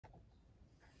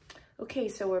Okay,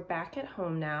 so we're back at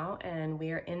home now and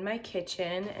we are in my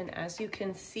kitchen, and as you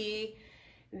can see,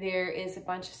 there is a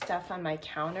bunch of stuff on my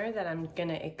counter that I'm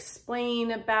gonna explain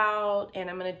about, and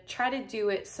I'm gonna try to do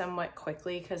it somewhat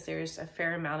quickly because there's a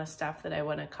fair amount of stuff that I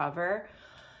wanna cover.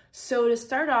 So to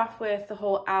start off with the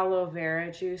whole aloe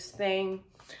vera juice thing,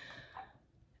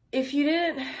 if you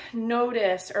didn't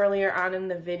notice earlier on in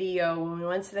the video, when we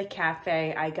went to the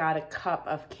cafe, I got a cup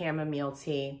of chamomile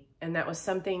tea. And that was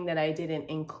something that I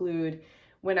didn't include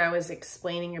when I was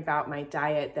explaining about my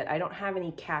diet, that I don't have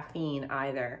any caffeine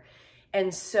either.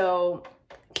 And so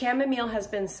chamomile has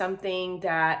been something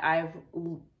that I've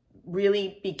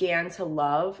really began to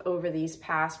love over these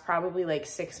past probably like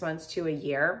 6 months to a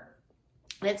year.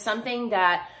 And it's something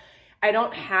that I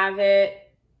don't have it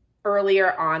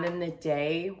earlier on in the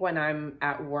day when I'm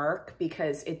at work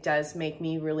because it does make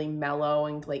me really mellow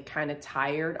and like kind of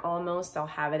tired almost. I'll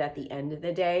have it at the end of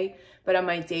the day, but on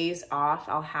my days off,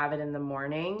 I'll have it in the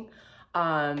morning.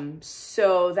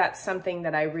 So that's something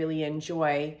that I really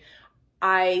enjoy.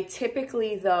 I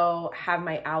typically though have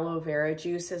my aloe vera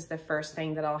juice as the first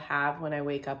thing that I'll have when I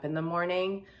wake up in the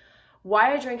morning.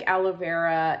 Why I drink aloe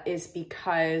vera is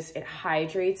because it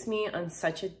hydrates me on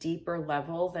such a deeper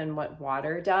level than what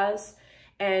water does.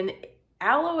 And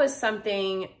aloe is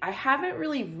something, I haven't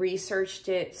really researched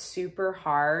it super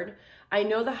hard. I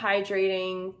know the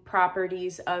hydrating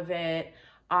properties of it,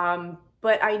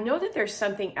 but I know that there's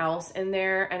something else in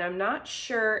there, and I'm not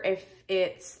sure if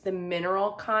it's the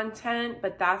mineral content,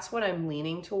 but that's what I'm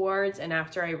leaning towards. And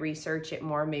after I research it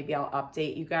more, maybe I'll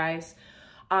update you guys.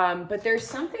 But there's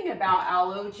something about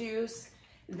aloe juice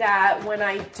that when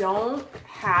I don't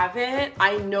have it,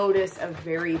 I notice a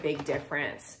very big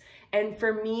difference. And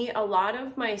for me, a lot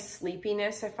of my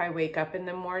sleepiness, if I wake up in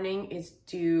the morning, is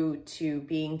due to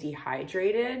being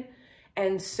dehydrated.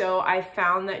 And so I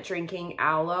found that drinking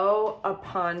aloe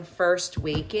upon first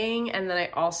waking, and then I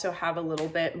also have a little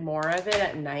bit more of it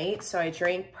at night. So I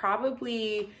drink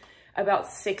probably about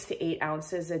 6 to 8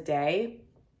 ounces a day.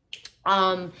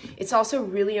 It's also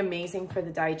really amazing for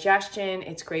the digestion.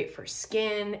 It's great for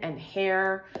skin and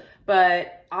hair,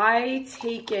 but I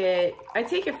take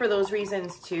it for those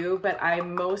reasons too, but I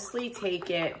mostly take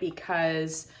it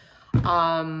because,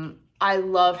 I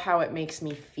love how it makes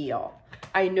me feel.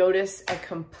 I notice a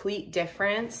complete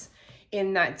difference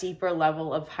in that deeper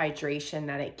level of hydration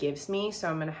that it gives me. So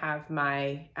I'm going to have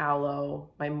my aloe,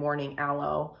 my morning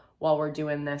aloe, while we're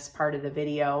doing this part of the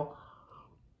video.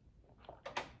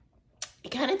 It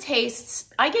kind of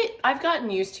tastes, I've gotten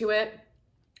used to it.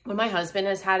 When my husband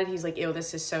has had it, he's like, ew,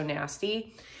 this is so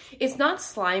nasty. It's not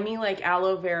slimy like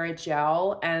aloe vera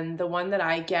gel, and the one that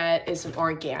I get is an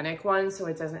organic one, so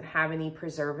it doesn't have any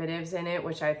preservatives in it,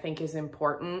 which I think is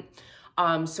important.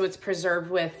 So it's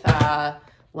preserved with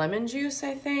lemon juice,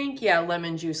 I think. Yeah,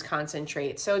 lemon juice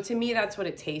concentrate. So to me, that's what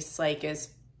it tastes like, is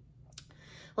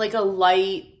like a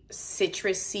light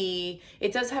citrusy.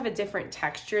 It does have a different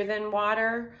texture than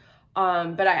water.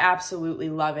 But I absolutely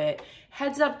love it.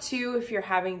 Heads up too, if you're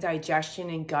having digestion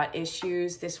and gut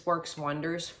issues, this works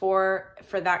wonders for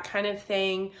that kind of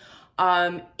thing.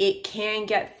 It can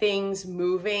get things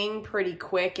moving pretty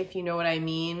quick, if you know what I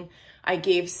mean. I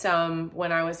gave some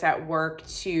when I was at work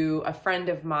to a friend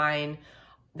of mine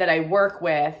that I work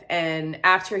with, and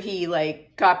after he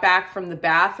like got back from the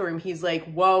bathroom, he's like,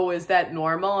 whoa, is that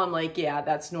normal? I'm like, yeah,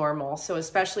 that's normal. So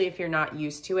especially if you're not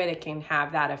used to it, it can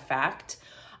have that effect.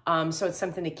 So it's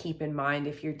something to keep in mind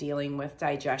if you're dealing with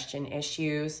digestion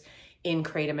issues in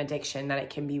kratom addiction, that it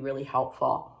can be really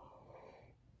helpful.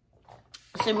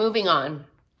 So moving on,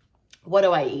 what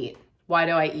do I eat? Why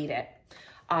do I eat it?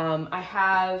 I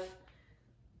have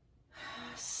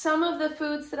some of the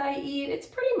foods that I eat. It's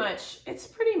pretty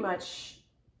much,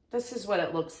 this is what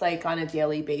it looks like on a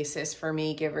daily basis for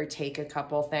me, give or take a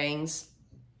couple things.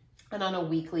 And on a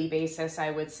weekly basis,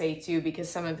 I would say too, because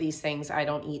some of these things I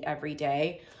don't eat every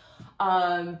day.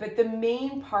 But the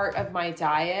main part of my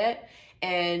diet,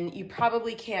 and you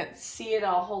probably can't see it,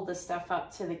 I'll hold the stuff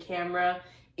up to the camera,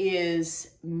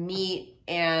 is meat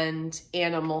and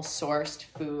animal sourced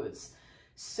foods.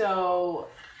 So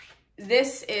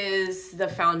this is the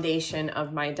foundation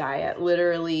of my diet,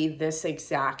 literally this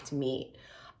exact meat.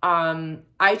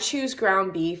 I choose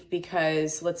ground beef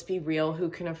because, let's be real, who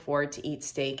can afford to eat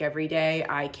steak every day?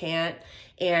 I can't.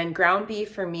 And ground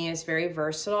beef for me is very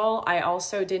versatile. I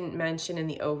also didn't mention in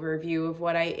the overview of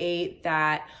what I ate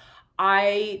that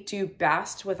I do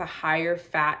best with a higher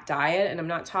fat diet. And I'm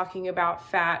not talking about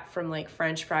fat from like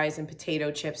French fries and potato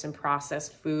chips and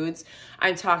processed foods.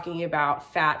 I'm talking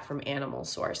about fat from animal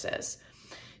sources.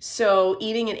 So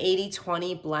eating an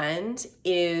 80-20 blend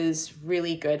is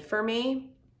really good for me.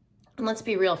 And let's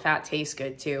be real, fat tastes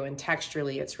good too, and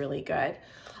texturally it's really good.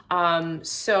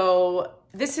 So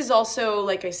this is also,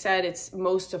 like I said, it's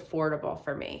most affordable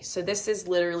for me. So this is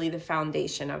literally the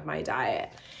foundation of my diet.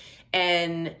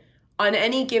 And on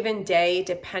any given day,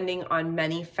 depending on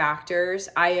many factors,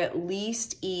 I at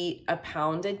least eat a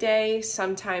pound a day.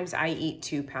 Sometimes I eat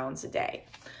 2 pounds a day.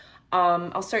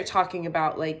 I'll start talking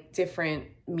about like different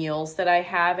meals that I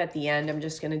have at the end. I'm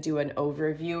just gonna do an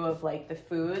overview of like the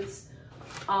foods.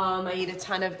 I eat a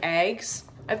ton of eggs.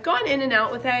 I've gone in and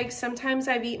out with eggs. Sometimes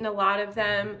I've eaten a lot of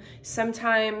them.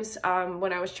 Sometimes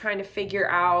when I was trying to figure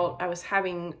out, I was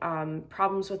having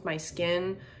problems with my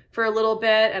skin for a little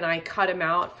bit, and I cut them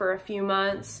out for a few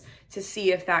months to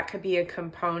see if that could be a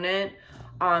component.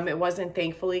 It wasn't,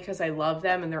 thankfully, because I love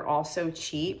them and they're also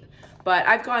cheap. But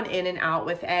I've gone in and out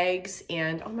with eggs,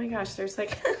 and oh my gosh, there's like,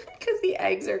 because the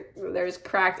eggs are, there's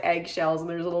cracked eggshells and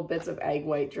there's little bits of egg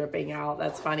white dripping out.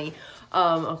 That's funny.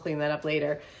 I'll clean that up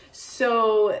later.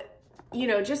 So, you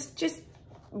know, just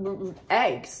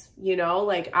eggs, you know,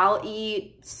 like I'll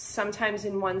eat sometimes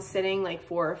in one sitting like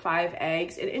 4 or 5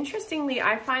 eggs. And interestingly,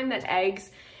 I find that eggs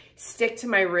stick to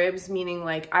my ribs, meaning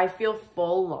like I feel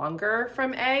full longer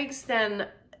from eggs than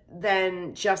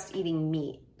just eating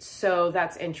meat. So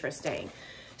that's interesting.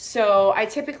 So I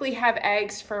typically have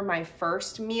eggs for my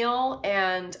first meal,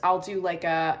 and I'll do like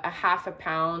a half a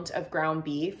pound of ground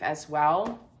beef as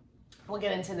well. We'll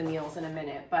get into the meals in a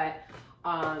minute, but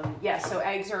yeah, so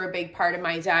eggs are a big part of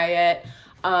my diet.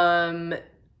 I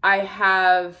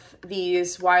have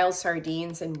these wild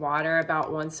sardines in water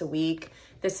about once a week.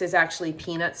 This is actually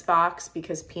Peanut's box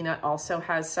because Peanut also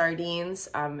has sardines.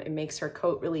 It makes her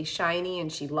coat really shiny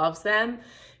and she loves them.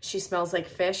 She smells like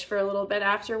fish for a little bit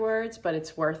afterwards, but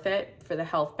it's worth it for the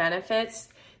health benefits.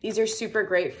 These are super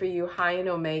great for you, high in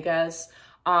omegas.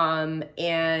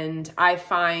 And I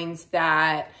find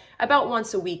that about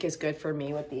once a week is good for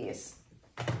me with these.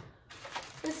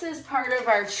 This is part of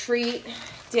our treat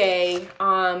day.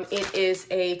 It is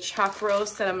a chuck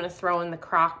roast that I'm gonna throw in the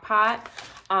crock pot.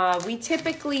 We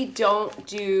typically don't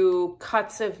do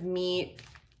cuts of meat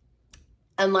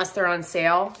unless they're on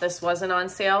sale. This wasn't on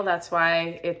sale. That's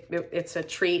why it's a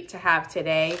treat to have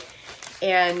today.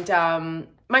 And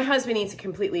my husband eats a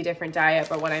completely different diet,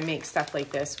 but when I make stuff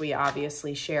like this, we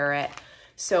obviously share it.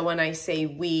 So when I say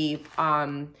we,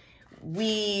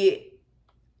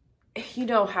 you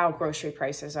know how grocery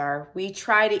prices are. We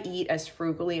try to eat as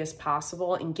frugally as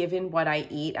possible. And given what I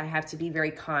eat, I have to be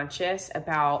very conscious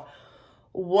about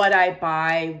what I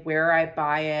buy, where I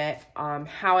buy it,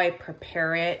 how I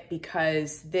prepare it,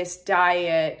 because this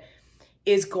diet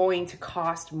is going to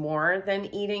cost more than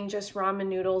eating just ramen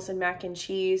noodles and mac and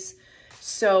cheese.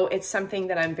 So it's something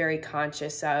that I'm very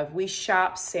conscious of. We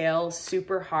shop sales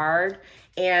super hard,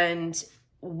 and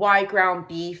why ground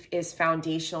beef is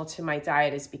foundational to my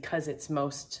diet is because it's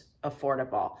most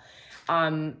affordable.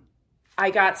 I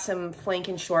got some flank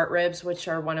and short ribs, which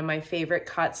are one of my favorite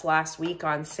cuts, last week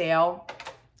on sale.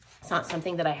 It's not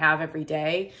something that I have every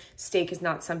day. Steak is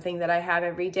not something that I have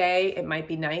every day. It might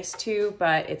be nice to,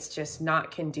 but it's just not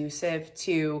conducive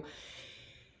to,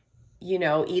 you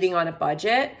know, eating on a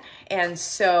budget. And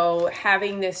so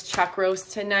having this chuck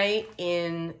roast tonight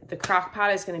in the crock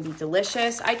pot is going to be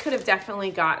delicious. I could have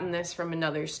definitely gotten this from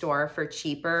another store for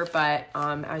cheaper, but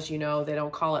as you know, they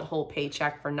don't call it whole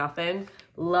paycheck for nothing.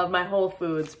 Love my Whole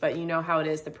Foods, but you know how it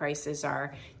is. The prices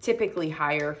are typically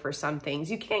higher for some things.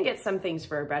 You can get some things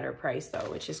for a better price though,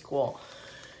 which is cool.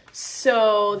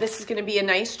 So this is going to be a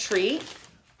nice treat.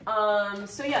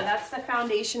 So yeah, that's the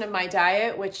foundation of my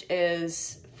diet, which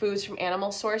is foods from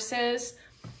animal sources.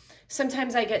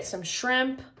 Sometimes I get some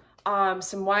shrimp.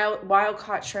 Some wild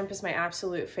caught shrimp is my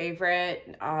absolute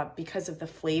favorite because of the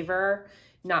flavor,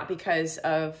 not because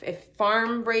of, if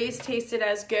farm raised tasted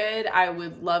as good, I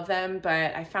would love them.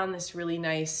 But I found this really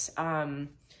nice, I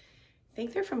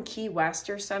think they're from Key West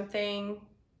or something,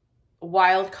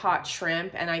 wild caught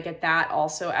shrimp. And I get that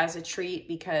also as a treat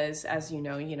because, as you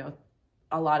know,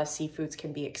 a lot of seafoods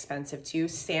can be expensive too.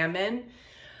 Salmon.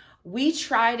 I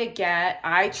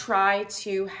try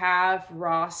to have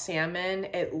raw salmon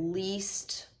at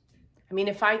least, I mean,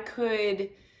 if I could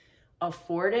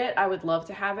afford it, I would love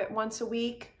to have it once a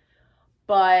week,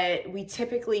 but we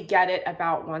typically get it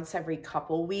about once every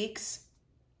couple weeks.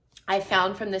 I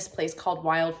found from this place called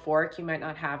Wild Fork, you might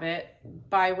not have it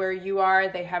by where you are,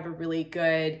 they have a really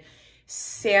good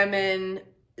salmon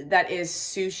that is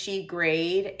sushi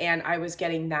grade, and I was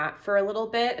getting that for a little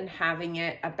bit and having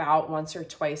it about once or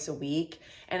twice a week.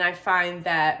 And I find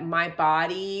that my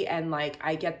body and like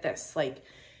I get this like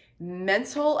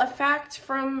mental effect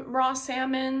from raw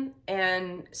salmon.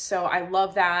 And so I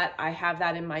love that. I have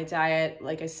that in my diet,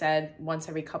 like I said, once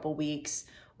every couple weeks,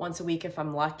 once a week if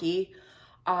I'm lucky.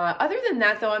 Other than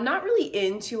that though, I'm not really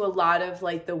into a lot of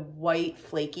like the white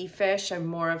flaky fish. I'm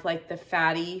more of like the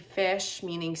fatty fish,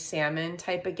 meaning salmon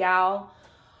type of gal.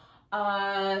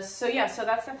 So yeah, so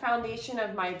that's the foundation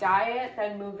of my diet.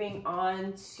 Then moving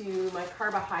on to my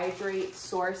carbohydrate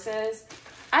sources.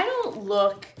 I don't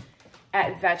look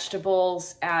at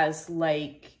vegetables as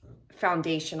like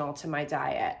foundational to my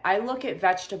diet. I look at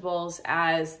vegetables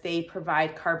as they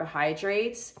provide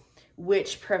carbohydrates,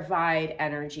 which provide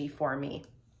energy for me.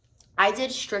 I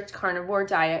did strict carnivore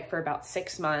diet for about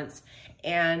 6 months,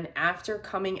 and after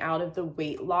coming out of the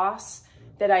weight loss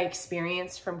that I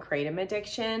experienced from kratom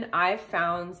addiction, I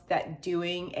found that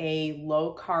doing a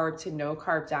low carb to no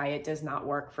carb diet does not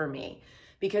work for me.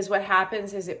 Because what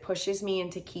happens is it pushes me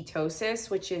into ketosis,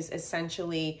 which is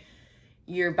essentially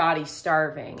your body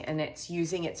starving, and it's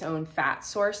using its own fat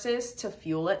sources to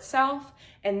fuel itself.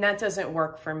 And that doesn't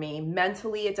work for me.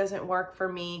 Mentally, it doesn't work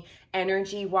for me.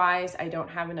 Energy-wise, I don't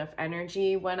have enough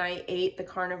energy when I ate the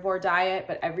carnivore diet,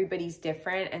 but everybody's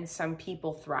different, and some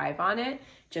people thrive on it,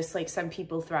 just like some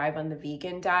people thrive on the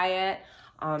vegan diet,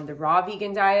 the raw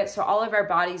vegan diet. So all of our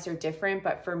bodies are different,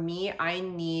 but for me, I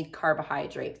need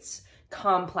carbohydrates.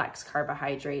 Complex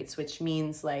carbohydrates, which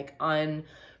means like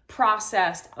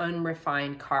unprocessed,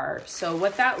 unrefined carbs. So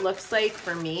what that looks like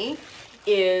for me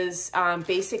is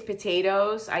basic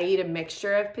potatoes. I eat a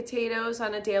mixture of potatoes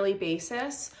on a daily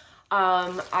basis.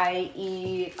 I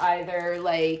eat either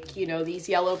like, you know, these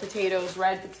yellow potatoes,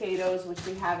 red potatoes, which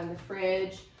we have in the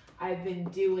fridge. I've been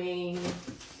doing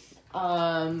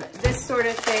this sort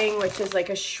of thing, which is like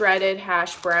a shredded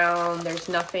hash brown. There's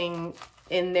nothing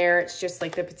in there. It's just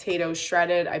like the potatoes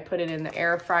shredded. I put it in the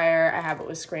air fryer. I have it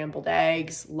with scrambled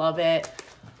eggs. Love it.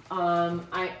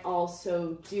 I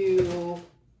also do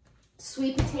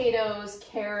sweet potatoes,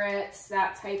 carrots,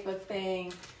 that type of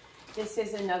thing. This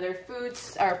is another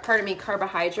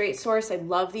carbohydrate source. I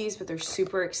love these, but they're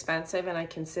super expensive, and I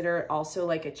consider it also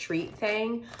like a treat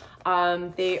thing.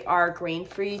 They are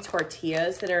grain-free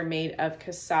tortillas that are made of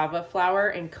cassava flour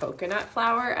and coconut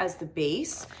flour as the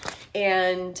base.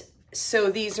 And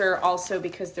so these are also,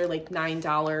 because they're like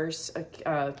 $9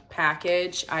 a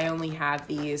package, I only have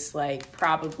these like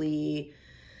probably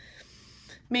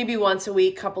maybe once a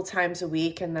week, couple times a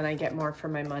week, and then I get more for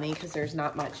my money because there's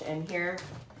not much in here.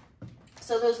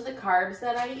 So those are the carbs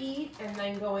that I eat. And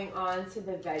then going on to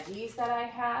the veggies that I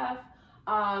have.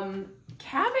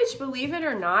 Cabbage, believe it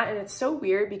or not, and it's so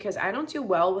weird because I don't do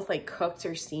well with like cooked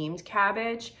or steamed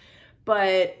cabbage,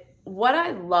 but what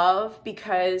I love,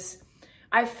 because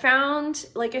I found,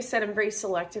 like I said, I'm very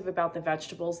selective about the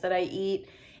vegetables that I eat,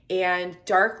 and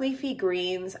dark leafy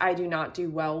greens I do not do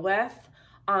well with.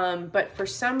 But for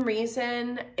some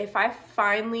reason, if I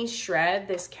finally shred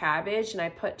this cabbage and I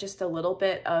put just a little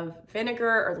bit of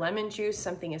vinegar or lemon juice,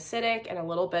 something acidic, and a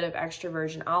little bit of extra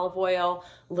virgin olive oil,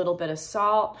 a little bit of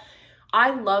salt,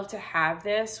 I love to have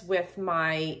this with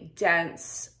my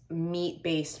dense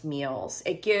meat-based meals.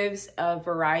 It gives a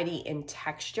variety in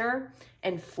texture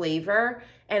and flavor,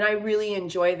 and I really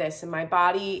enjoy this, and my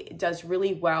body does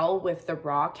really well with the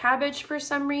raw cabbage for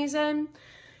some reason.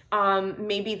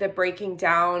 Maybe the breaking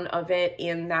down of it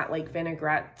in that like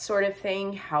vinaigrette sort of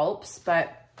thing helps,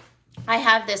 but I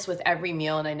have this with every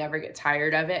meal and I never get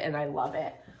tired of it, and I love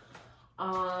it.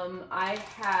 I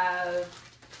have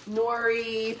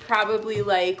nori probably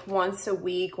like once a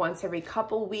week, once every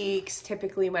couple weeks,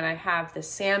 typically when I have the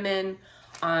salmon,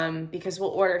 because we'll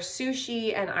order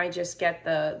sushi and I just get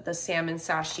the salmon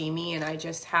sashimi, and I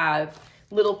just have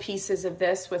little pieces of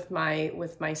this with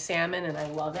my salmon, and I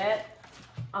love it.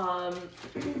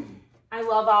 I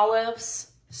love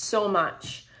olives so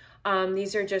much.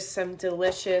 These are just some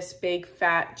delicious, big,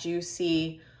 fat,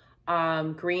 juicy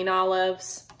green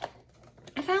olives.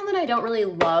 I found that I don't really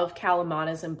love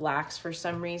Kalamatas and blacks for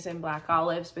some reason, black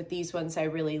olives, but these ones I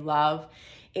really love.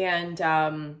 And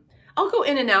I'll go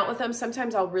in and out with them.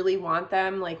 Sometimes I'll really want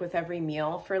them like with every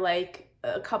meal for like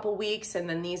a couple weeks, and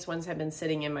then these ones have been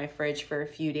sitting in my fridge for a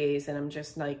few days and I'm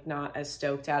just like not as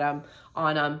stoked on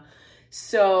them.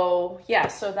 So yeah,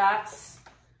 so that's,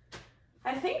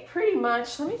 I think pretty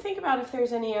much, let me think about if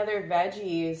there's any other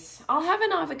veggies. I'll have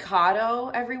an avocado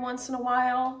every once in a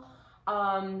while.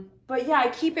 But yeah, I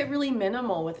keep it really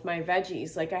minimal with my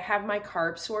veggies. Like I have my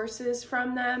carb sources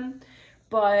from them,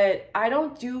 but I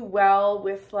don't do well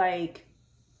with like,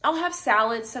 I'll have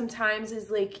salads sometimes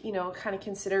as like, you know, kind of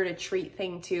considered a treat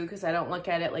thing too, because I don't look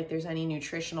at it like there's any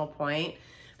nutritional point.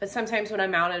 But sometimes when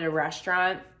I'm out at a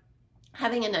restaurant,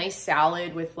 having a nice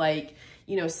salad with like,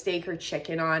 you know, steak or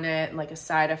chicken on it, and like a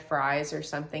side of fries or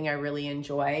something I really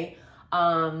enjoy.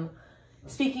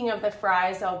 Speaking of the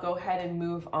fries, I'll go ahead and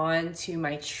move on to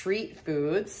my treat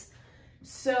foods.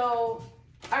 So,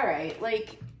 all right,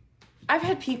 like I've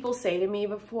had people say to me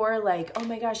before, like, oh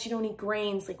my gosh, you don't eat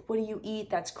grains. Like, what do you eat?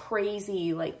 That's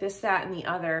crazy. Like this, that, and the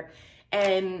other.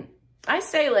 And I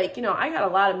say, like, you know, I got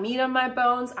a lot of meat on my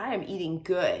bones. I am eating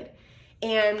good.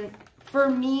 And for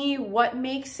me, what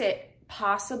makes it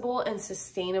possible and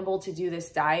sustainable to do this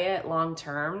diet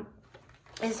long-term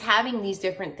is having these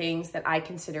different things that I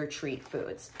consider treat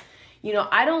foods. You know,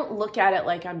 I don't look at it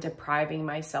like I'm depriving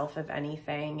myself of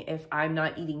anything if I'm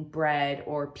not eating bread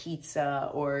or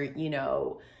pizza or, you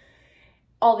know,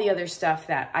 all the other stuff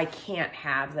that I can't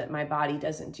have that my body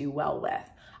doesn't do well with.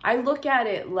 I look at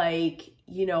it like,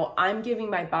 you know, I'm giving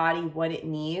my body what it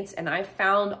needs, and I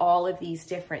found all of these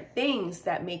different things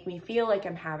that make me feel like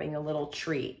I'm having a little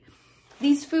treat.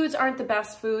 These foods aren't the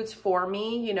best foods for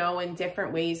me, you know, in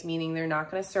different ways, meaning they're not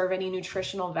going to serve any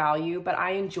nutritional value, but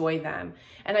I enjoy them.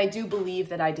 And I do believe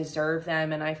that I deserve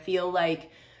them. And I feel like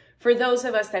for those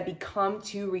of us that become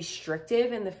too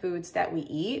restrictive in the foods that we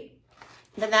eat,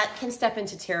 then that can step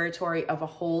into territory of a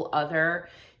whole other,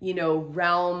 you know,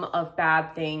 realm of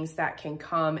bad things that can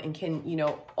come and can, you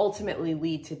know, ultimately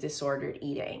lead to disordered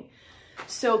eating.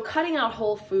 So cutting out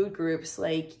whole food groups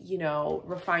like, you know,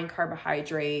 refined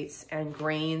carbohydrates and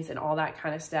grains and all that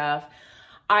kind of stuff,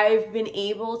 I've been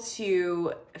able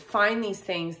to find these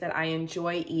things that I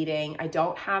enjoy eating. I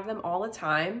don't have them all the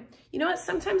time. You know what?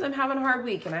 Sometimes I'm having a hard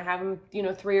week and I have them, you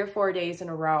know, 3 or 4 days in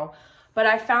a row. But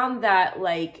I found that,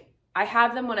 like, I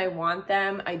have them when I want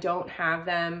them. I don't have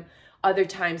them other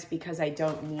times because I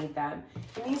don't need them.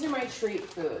 And these are my treat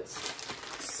foods.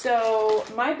 So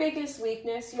my biggest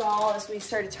weakness, y'all, as we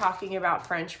started talking about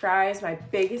French fries, my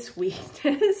biggest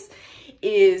weakness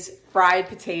is fried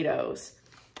potatoes.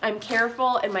 I'm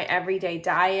careful in my everyday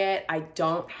diet. I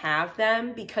don't have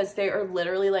them because they are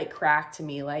literally like crack to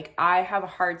me. Like, I have a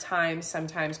hard time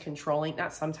sometimes controlling,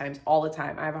 not sometimes, all the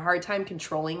time. I have a hard time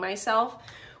controlling myself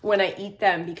when I eat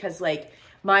them because, like,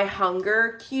 my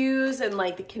hunger cues and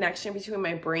like the connection between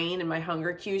my brain and my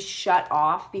hunger cues shut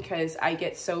off because I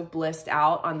get so blissed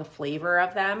out on the flavor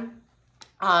of them.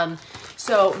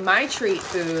 So my treat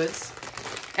foods,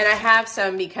 and I have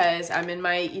some because I'm in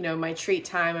my, you know, my treat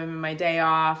time, I'm in my day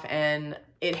off, and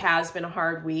it has been a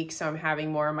hard week, so I'm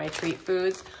having more of my treat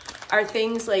foods, are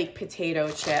things like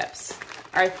potato chips,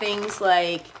 are things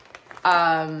like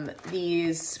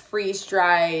these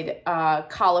freeze-dried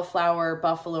cauliflower,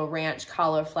 Buffalo Ranch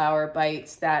cauliflower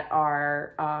bites that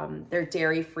are, they're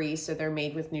dairy-free, so they're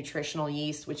made with nutritional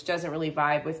yeast, which doesn't really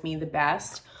vibe with me the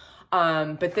best.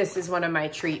 But this is one of my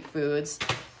treat foods.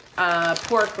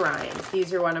 Pork rinds,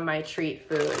 these are one of my treat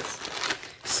foods.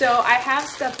 So I have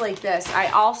stuff like this. I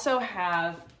also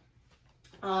have,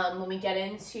 when we get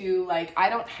into, like, I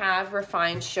don't have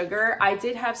refined sugar. I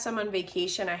did have some on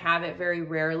vacation. I have it very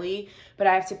rarely, but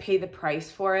I have to pay the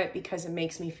price for it because it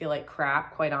makes me feel like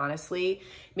crap, quite honestly.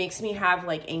 It makes me have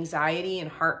like anxiety and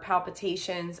heart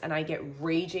palpitations, and I get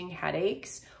raging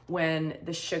headaches when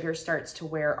the sugar starts to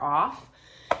wear off.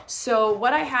 So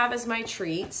what I have as my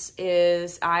treats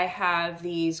is I have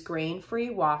these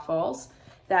grain-free waffles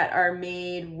that are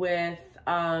made with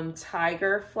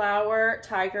tiger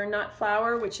nut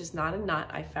flour, which is not a nut,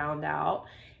 I found out,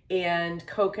 and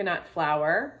coconut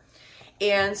flour.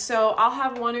 And so I'll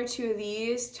have 1 or 2 of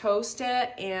these, toast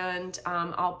it, and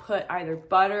I'll put either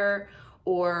butter,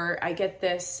 or I get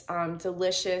this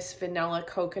delicious vanilla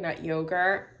coconut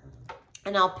yogurt,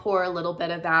 and I'll pour a little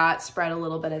bit of that, spread a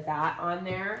little bit of that on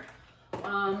there.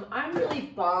 I'm really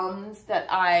bummed that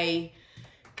I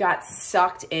got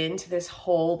sucked into this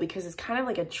whole, because it's kind of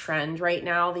like a trend right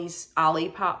now, these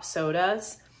Olipop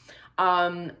sodas.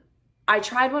 I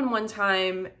tried one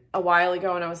time a while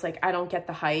ago, and I was like, I don't get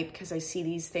the hype because I see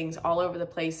these things all over the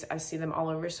place. I see them all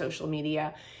over social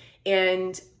media.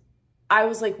 And I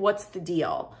was like, what's the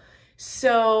deal?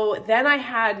 So then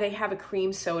they have a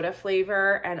cream soda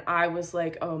flavor, and I was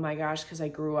like, oh my gosh, because I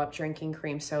grew up drinking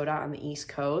cream soda on the East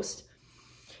Coast.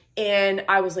 And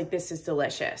I was like, this is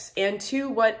delicious. And two,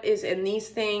 what is in these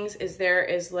things is there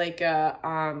is like a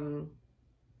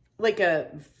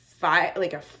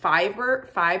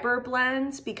fiber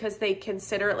blends, because they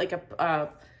consider it like a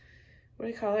what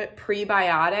do you call it?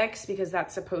 Prebiotics, because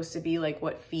that's supposed to be like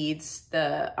what feeds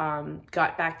the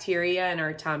gut bacteria in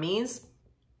our tummies.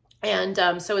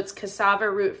 And so it's cassava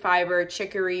root fiber,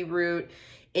 chicory root,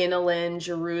 inulin,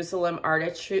 Jerusalem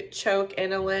artichoke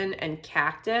inulin, and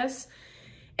cactus.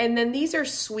 And then these are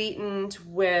sweetened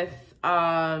with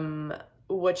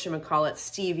whatchamacallit,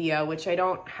 stevia, which I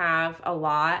don't have a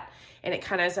lot, and it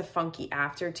kind of has a funky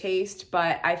aftertaste.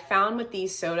 But I found with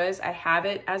these sodas, I have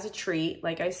it as a treat.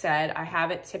 Like I said, I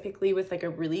have it typically with like a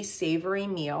really savory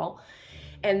meal,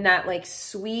 and that like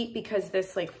sweet, because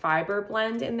this like fiber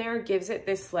blend in there gives it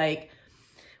this like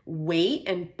weight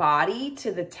and body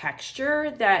to the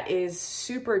texture that is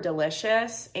super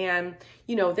delicious. And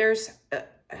you know, there's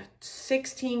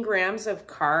 16 grams of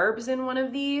carbs in one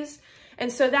of these.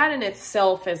 And so that in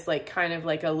itself is like kind of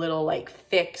like a little like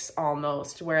fix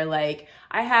almost, where like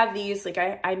I have these, like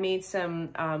I made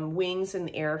some wings in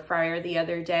the air fryer the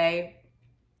other day,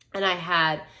 and I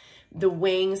had the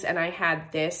wings and I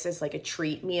had this as like a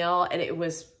treat meal, and it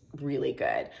was really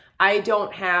good. I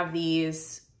don't have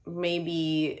these,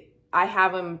 maybe I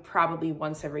have them probably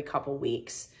once every couple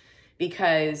weeks,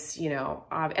 because, you know,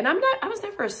 and I was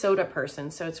never a soda person,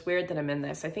 so it's weird that I'm in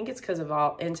this. I think it's because of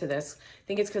all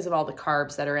the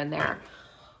carbs that are in there.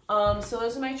 So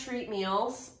those are my treat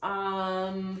meals.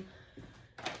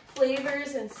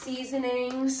 Flavors and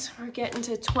seasonings. We're getting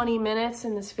to 20 minutes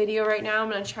in this video right now. I'm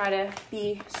gonna try to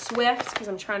be swift because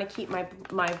I'm trying to keep my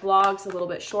vlogs a little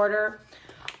bit shorter.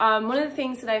 One of the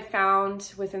things that I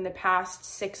found within the past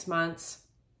 6 months,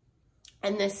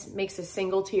 and this makes a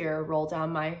single tear roll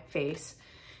down my face,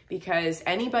 because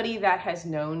anybody that has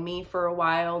known me for a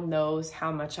while knows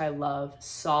how much I love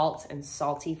salt and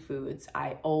salty foods.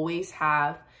 I always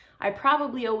have. I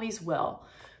probably always will.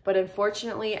 But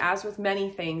unfortunately, as with many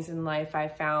things in life, I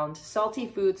found salty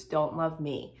foods don't love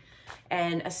me.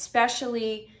 And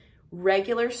especially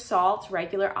regular salt,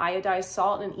 regular iodized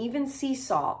salt, and even sea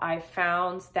salt. I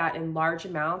found that in large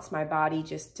amounts, my body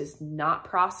just does not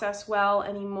process well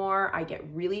anymore. I get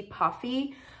really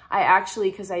puffy. I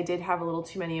actually, because I did have a little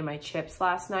too many of my chips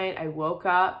last night, I woke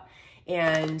up,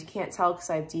 and can't tell because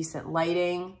I have decent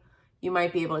lighting. You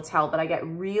might be able to tell, but I get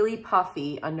really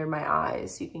puffy under my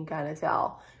eyes. You can kind of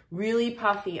tell. Really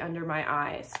puffy under my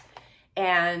eyes.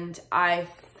 And I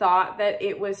thought that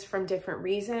it was from different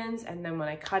reasons. And then when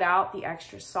I cut out the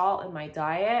extra salt in my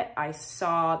diet, I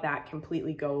saw that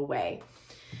completely go away.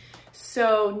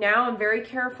 So now I'm very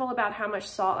careful about how much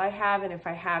salt I have. And if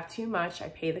I have too much, I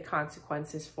pay the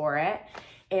consequences for it.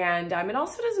 And it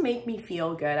also doesn't make me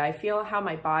feel good. I feel how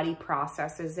my body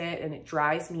processes it, and it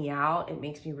dries me out. It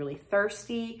makes me really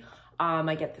thirsty.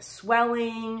 I get the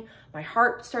swelling. My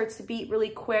heart starts to beat really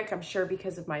quick, I'm sure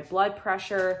because of my blood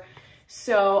pressure.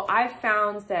 So I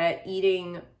found that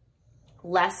eating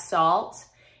less salt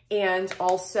and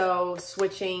also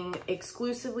switching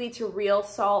exclusively to real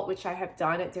salt, which I have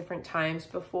done at different times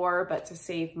before, but to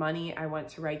save money, I went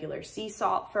to regular sea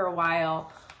salt for a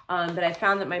while. But I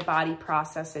found that my body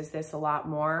processes this a lot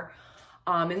more.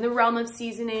 In the realm of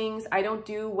seasonings, I don't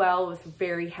do well with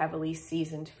very heavily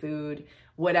seasoned food,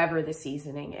 whatever the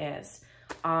seasoning is.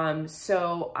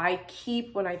 So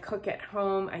when I cook at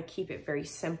home, I keep it very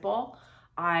simple.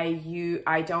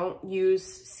 I don't use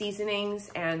seasonings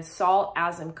and salt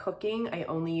as I'm cooking. I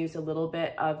only use a little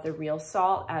bit of the real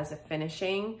salt as a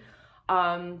finishing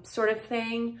sort of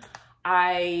thing.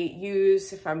 I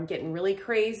use, if I'm getting really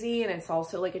crazy and it's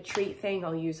also like a treat thing,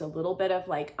 I'll use a little bit of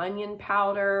like onion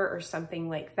powder or something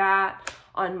like that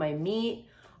on my meat,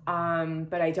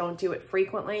 but I don't do it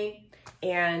frequently.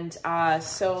 And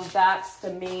so that's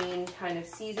the main kind of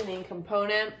seasoning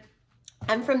component.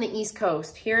 I'm from the East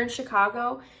Coast. Here in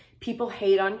Chicago, people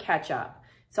hate on ketchup.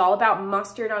 It's all about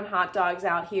mustard on hot dogs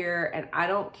out here, and I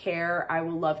don't care. I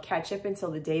will love ketchup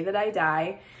until the day that I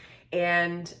die.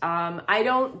 And I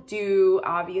don't do,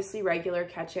 obviously, regular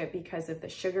ketchup because of the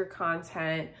sugar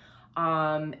content.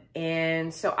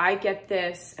 And so I get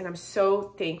this, and I'm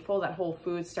so thankful that Whole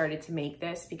Foods started to make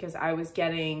this, because I was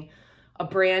getting a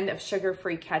brand of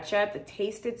sugar-free ketchup that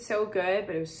tasted so good,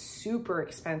 but it was super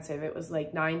expensive. It was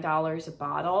like $9 a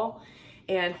bottle.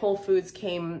 And Whole Foods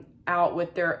came out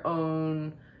with their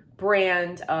own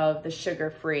brand of the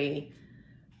sugar-free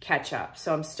ketchup.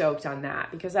 So I'm stoked on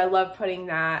that, because I love putting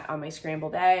that on my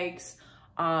scrambled eggs.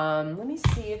 Let me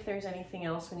see if there's anything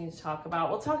else we need to talk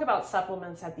about. We'll talk about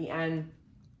supplements at the end,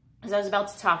 because I was about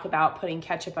to talk about putting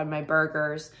ketchup on my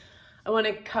burgers. I want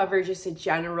to cover just a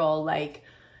general, like,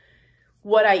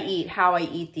 what I eat, how I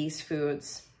eat these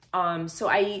foods. So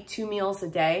I eat 2 meals a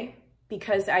day,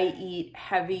 because I eat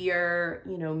heavier,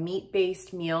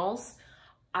 meat-based meals.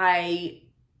 I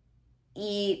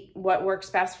eat, what works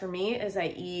best for me is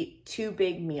I eat 2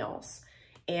 big meals,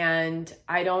 and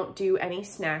I don't do any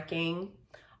snacking.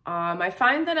 I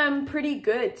find that I'm pretty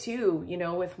good too,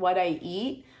 with what I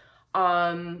eat.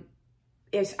 I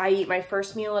eat my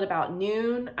first meal at about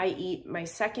noon. I eat my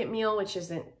second meal, which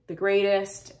isn't the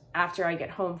greatest, after I get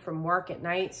home from work at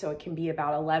night. So it can be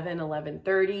about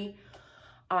 11:30.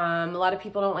 A lot of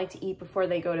people don't like to eat before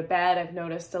they go to bed. I've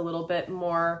noticed a little bit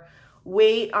more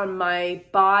weight on my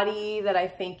body that I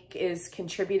think is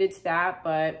contributed to that,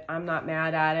 but I'm not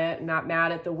mad at it. I'm not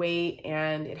mad at the weight,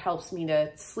 and it helps me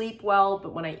to sleep well.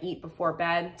 But when I eat before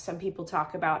bed, some people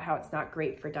talk about how it's not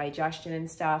great for digestion and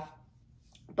stuff.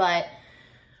 But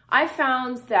I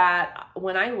found that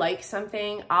when I like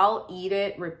something, I'll eat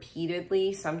it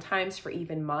repeatedly, sometimes for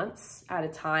even months at a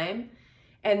time.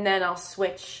 And then I'll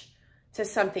switch to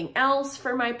something else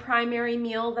for my primary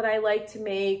meal that I like to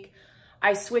make.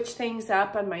 I switch things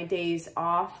up on my days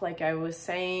off, like I was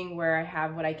saying, where I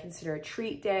have what I consider a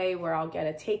treat day, where I'll get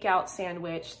a takeout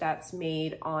sandwich that's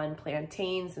made on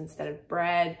plantains instead of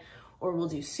bread, or we'll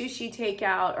do sushi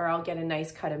takeout, or I'll get a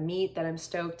nice cut of meat that I'm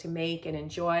stoked to make and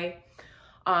enjoy.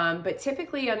 But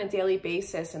typically on a daily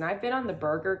basis, and I've been on the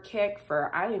burger kick for,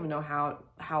 I don't even know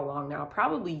how long now,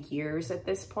 probably years at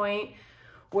this point,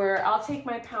 where I'll take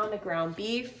my pound of ground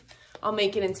beef, I'll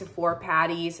make it into 4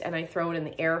 patties, and I throw it in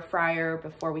the air fryer.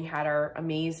 Before we had our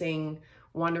amazing,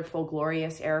 wonderful,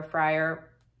 glorious air fryer,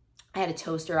 I had a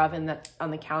toaster oven that's on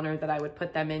the counter that I would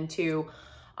put them into.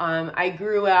 I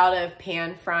grew out of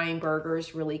pan frying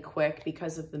burgers really quick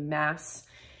because of the mess.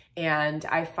 And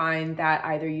I find that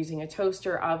either using a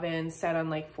toaster oven set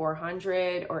on like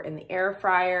 400 or in the air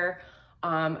fryer,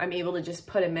 I'm able to just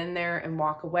put them in there and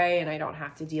walk away, and I don't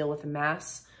have to deal with a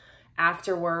mess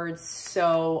afterwards.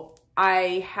 So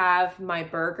I have my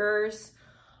burgers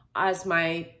as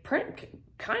my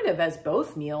kind of as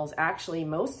both meals, actually,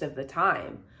 most of the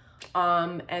time.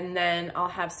 And then I'll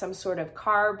have some sort of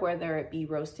carb, whether it be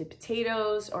roasted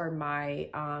potatoes or my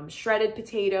shredded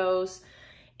potatoes.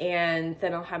 And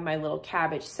then I'll have my little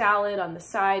cabbage salad on the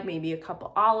side, maybe a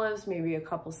couple olives, maybe a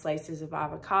couple slices of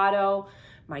avocado,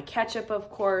 my ketchup, of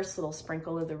course, a little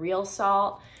sprinkle of the real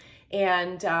salt.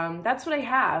 And that's what I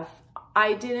have.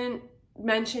 I didn't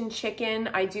mention chicken.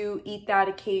 I do eat that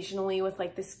occasionally with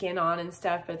like the skin on and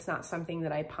stuff, but it's not something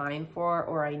that I pine for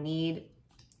or I need.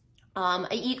 I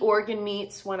eat organ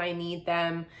meats when I need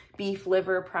them, beef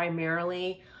liver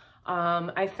primarily.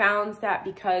 I found that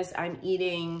because I'm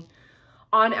eating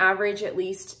on average at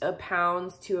least a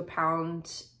pound to a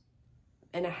pound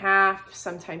and a half,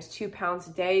 sometimes 2 pounds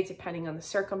a day, depending on the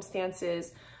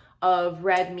circumstances, of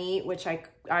red meat, which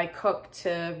I cook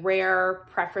to rare,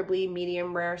 preferably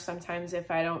medium rare sometimes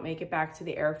if I don't make it back to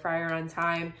the air fryer on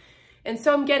time. And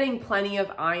so I'm getting plenty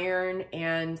of iron,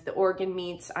 and the organ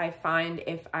meats I find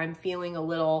if I'm feeling a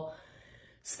little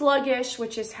sluggish,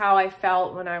 which is how I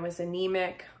felt when I was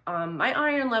anemic. My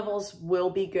iron levels will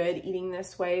be good eating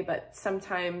this way, but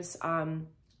sometimes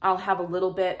I'll have a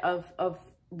little bit of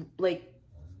like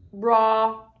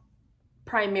raw,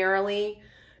 primarily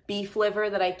beef liver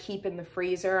that I keep in the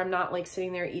freezer. I'm not like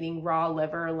sitting there eating raw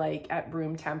liver like at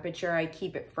room temperature. I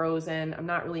keep it frozen. I'm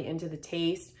not really into the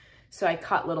taste. So I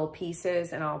cut little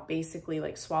pieces and I'll basically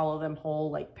like swallow them whole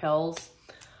like pills.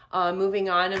 Moving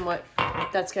on, and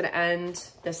that's gonna end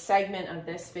the segment of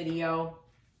this video.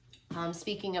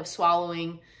 Speaking of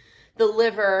swallowing the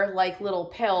liver like little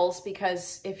pills,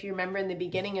 because if you remember in the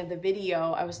beginning of the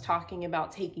video, I was talking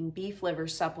about taking beef liver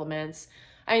supplements.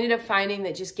 I ended up finding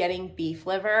that just getting beef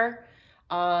liver,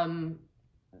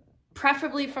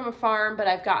 preferably from a farm, but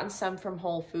I've gotten some from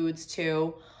Whole Foods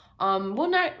too. We're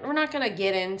not gonna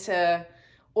get into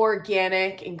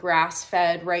organic and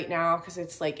grass-fed right now because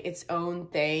it's like its own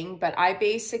thing, but I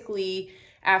basically,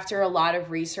 after a lot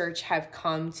of research, have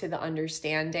come to the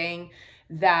understanding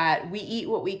that we eat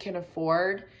what we can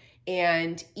afford,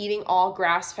 and eating all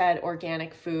grass-fed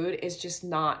organic food is just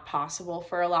not possible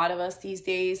for a lot of us these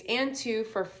days. And two,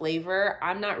 for flavor,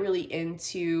 I'm not really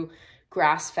into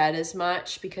grass-fed as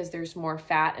much because there's more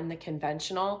fat in the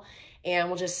conventional. And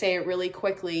we'll just say it really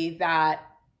quickly that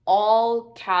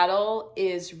all cattle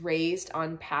is raised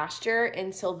on pasture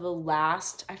until the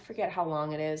last, I forget how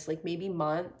long it is, like maybe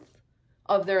month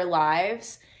of their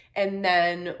lives. And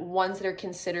then ones that are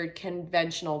considered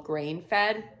conventional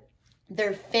grain-fed,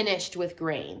 they're finished with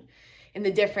grain. And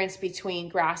the difference between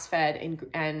grass-fed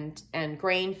and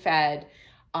grain-fed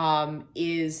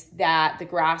is that the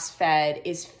grass-fed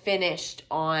is finished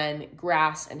on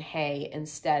grass and hay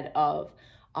instead of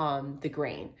the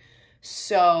grain.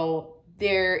 So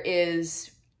there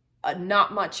is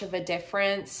not much of a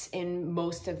difference in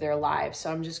most of their lives.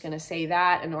 So I'm just going to say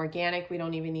that. And organic, we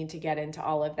don't even need to get into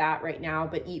all of that right now,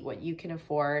 but eat what you can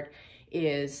afford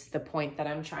is the point that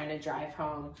I'm trying to drive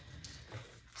home.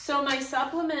 So my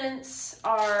supplements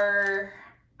are,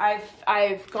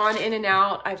 I've gone in and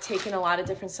out. I've taken a lot of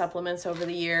different supplements over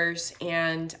the years,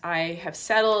 and I have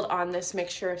settled on this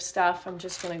mixture of stuff. I'm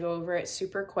just going to go over it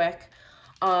super quick.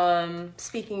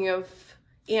 Speaking of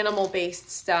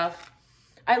animal-based stuff,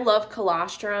 I love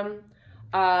colostrum.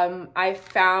 I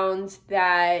found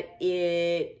that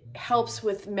it helps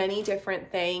with many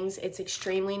different things. It's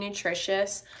extremely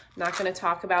nutritious. I'm not going to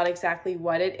talk about exactly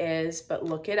what it is, but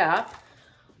look it up.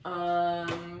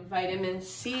 Vitamin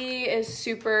C is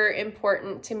super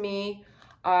important to me.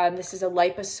 This is a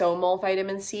liposomal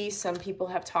vitamin C. Some people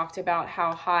have talked about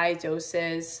how high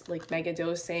doses, like mega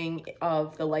dosing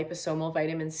of the liposomal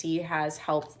vitamin C has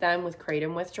helped them with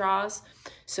kratom withdrawals.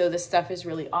 So this stuff is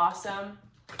really awesome.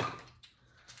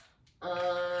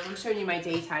 I'm showing you my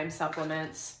daytime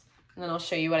supplements, and then I'll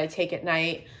show you what I take at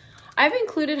night. I've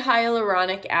included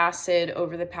hyaluronic acid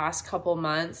over the past couple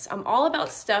months. I'm all about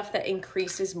stuff that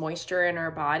increases moisture in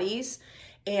our bodies,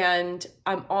 and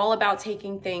I'm all about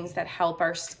taking things that help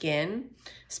our skin,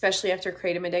 especially after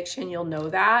kratom addiction, you'll know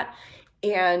that.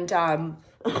 And,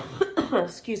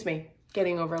 excuse me,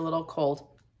 getting over a little cold.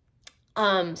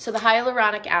 So the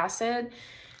hyaluronic acid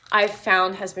I've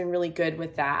found has been really good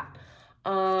with that.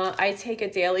 I take a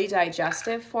daily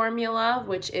digestive formula,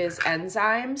 which is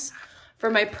enzymes. For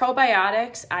my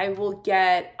probiotics, I will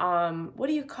get, what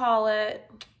do you call it?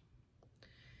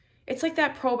 It's like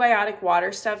that probiotic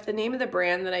water stuff. The name of the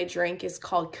brand that I drink is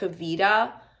called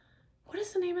Kavita. What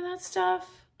is the name of that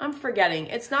stuff? I'm forgetting.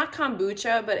 It's not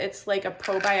kombucha, but it's like a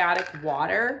probiotic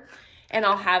water. And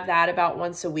I'll have that about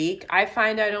once a week. I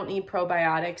find I don't need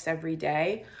probiotics every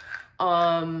day.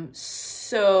 And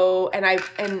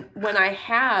when I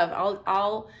have,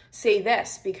 I'll say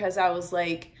this because I was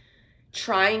like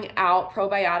trying out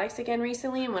probiotics again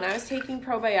recently. And when I was taking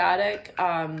probiotic,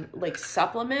 like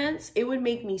supplements, it would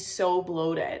make me so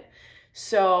bloated.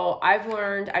 So I've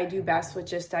learned I do best with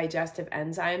just digestive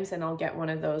enzymes, and I'll get one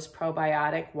of those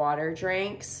probiotic water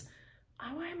drinks.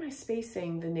 Why am I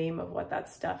spacing the name of what that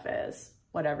stuff is?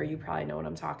 Whatever, you probably know what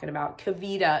I'm talking about.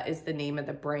 Kavita is the name of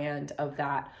the brand of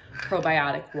that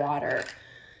probiotic water.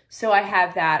 So I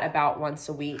have that about once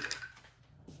a week.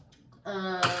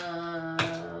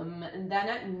 And then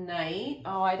at night,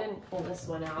 oh, I didn't pull this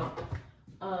one out.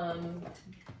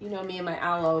 You know me and my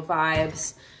aloe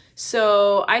vibes.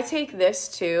 So I take this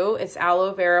too. It's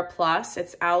aloe vera plus.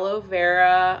 It's aloe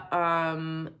vera,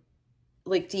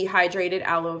 like dehydrated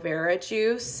aloe vera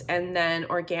juice, and then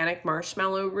organic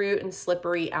marshmallow root and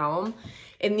slippery elm.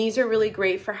 And these are really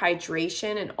great for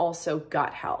hydration and also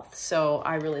gut health. So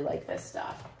I really like this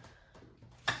stuff.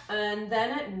 And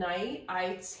then at night,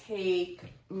 I take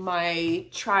my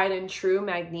tried and true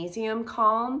magnesium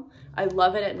calm. I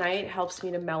love it at night. It helps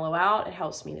me to mellow out. It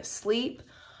helps me to sleep.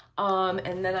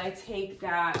 And then I take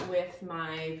that with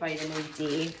my vitamin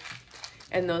D.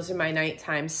 And those are my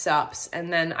nighttime sups.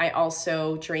 And then I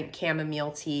also drink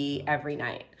chamomile tea every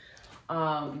night.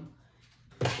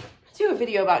 Do a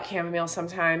video about chamomile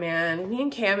sometime, man. Me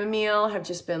and chamomile have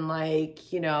just been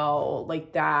like, you know,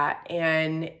 like that.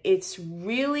 And it's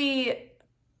really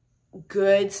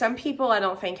good. Some people I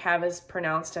don't think have as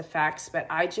pronounced effects, but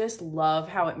I just love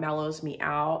how it mellows me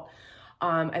out.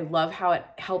 I love how it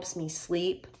helps me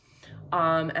sleep.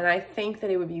 And I think that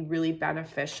it would be really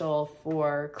beneficial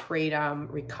for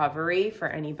kratom recovery for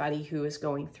anybody who is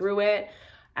going through it.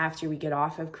 After we get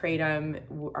off of kratom,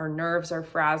 our nerves are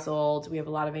frazzled. We have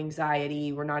a lot of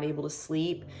anxiety. We're not able to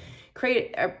sleep.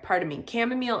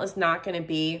 Chamomile is not going to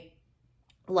be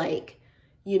like,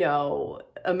 you know,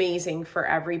 amazing for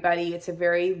everybody. It's a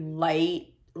very light,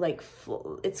 like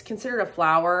it's considered a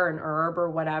flower, an herb or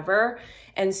whatever.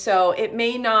 And so it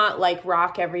may not like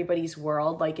rock everybody's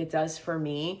world like it does for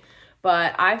me.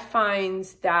 But I find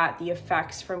that the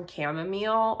effects from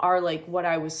chamomile are like what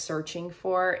I was searching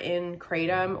for in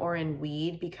kratom or in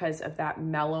weed because of that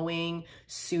mellowing,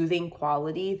 soothing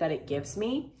quality that it gives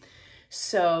me.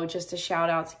 So just a shout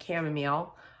out to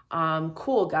chamomile.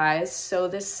 Cool, guys. So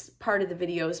this part of the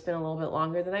video has been a little bit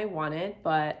longer than I wanted,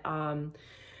 but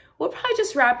we'll probably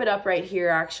just wrap it up right here,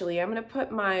 actually. I'm going to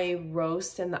put my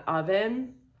roast in the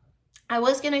oven. I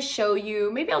was going to show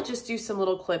you, maybe I'll just do some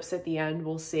little clips at the end,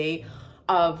 we'll see,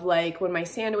 of like when my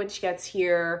sandwich gets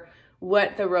here,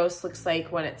 what the roast looks like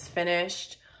when it's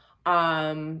finished.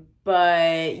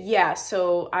 But yeah,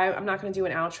 so I'm not going to do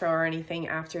an outro or anything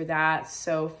after that.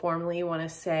 So formally want to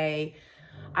say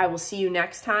I will see you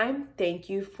next time. Thank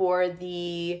you for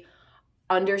the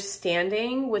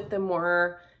understanding with the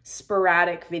more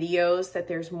sporadic videos, that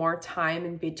there's more time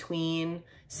in between.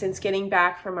 Since getting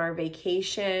back from our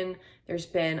vacation, There's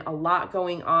been a lot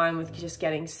going on with just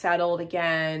getting settled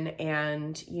again.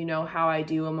 And you know how I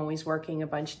do. I'm always working a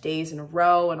bunch of days in a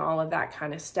row and all of that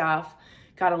kind of stuff.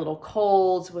 Got a little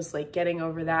cold, was like getting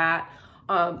over that.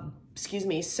 Excuse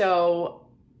me. So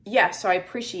yeah, so I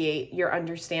appreciate your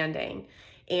understanding.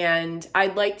 And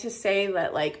I'd like to say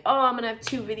that like, oh, I'm gonna have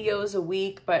 2 videos a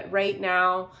week, but right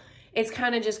now it's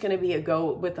kind of just gonna be a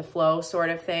go with the flow sort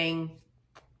of thing.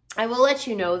 I will let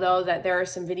you know though that there are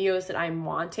some videos that I'm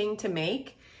wanting to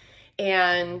make,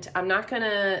 and I'm not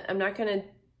gonna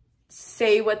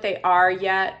say what they are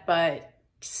yet, but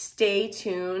stay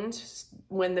tuned.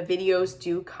 When the videos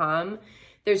do come,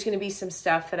 there's gonna be some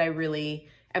stuff that I really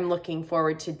am looking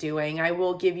forward to doing. I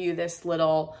will give you this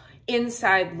little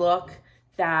inside look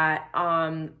that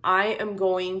I am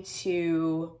going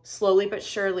to slowly but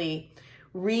surely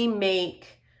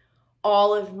remake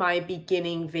all of my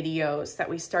beginning videos that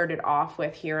we started off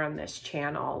with here on this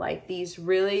channel. Like these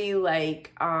really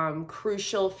like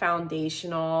crucial,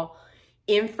 foundational,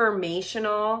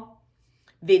 informational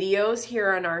videos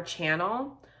here on our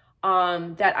channel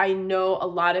that I know a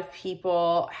lot of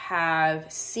people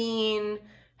have seen,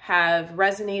 have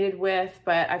resonated with,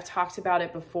 but I've talked about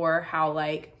it before, how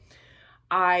like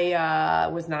I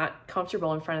was not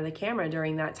comfortable in front of the camera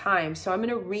during that time. So I'm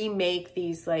gonna remake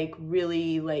these like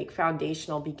really like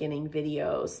foundational beginning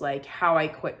videos, like how I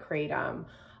quit Kratom,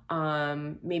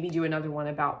 maybe do another one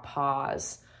about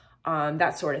pause,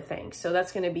 that sort of thing. So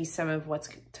that's gonna be some of what's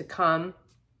to come.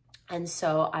 And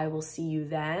so I will see you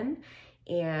then,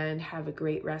 and have a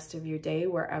great rest of your day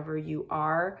wherever you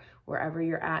are, wherever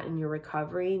you're at in your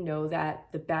recovery. Know that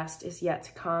the best is yet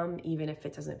to come, even if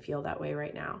it doesn't feel that way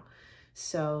right now.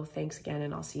 So thanks again,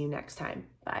 and I'll see you next time.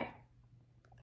 Bye.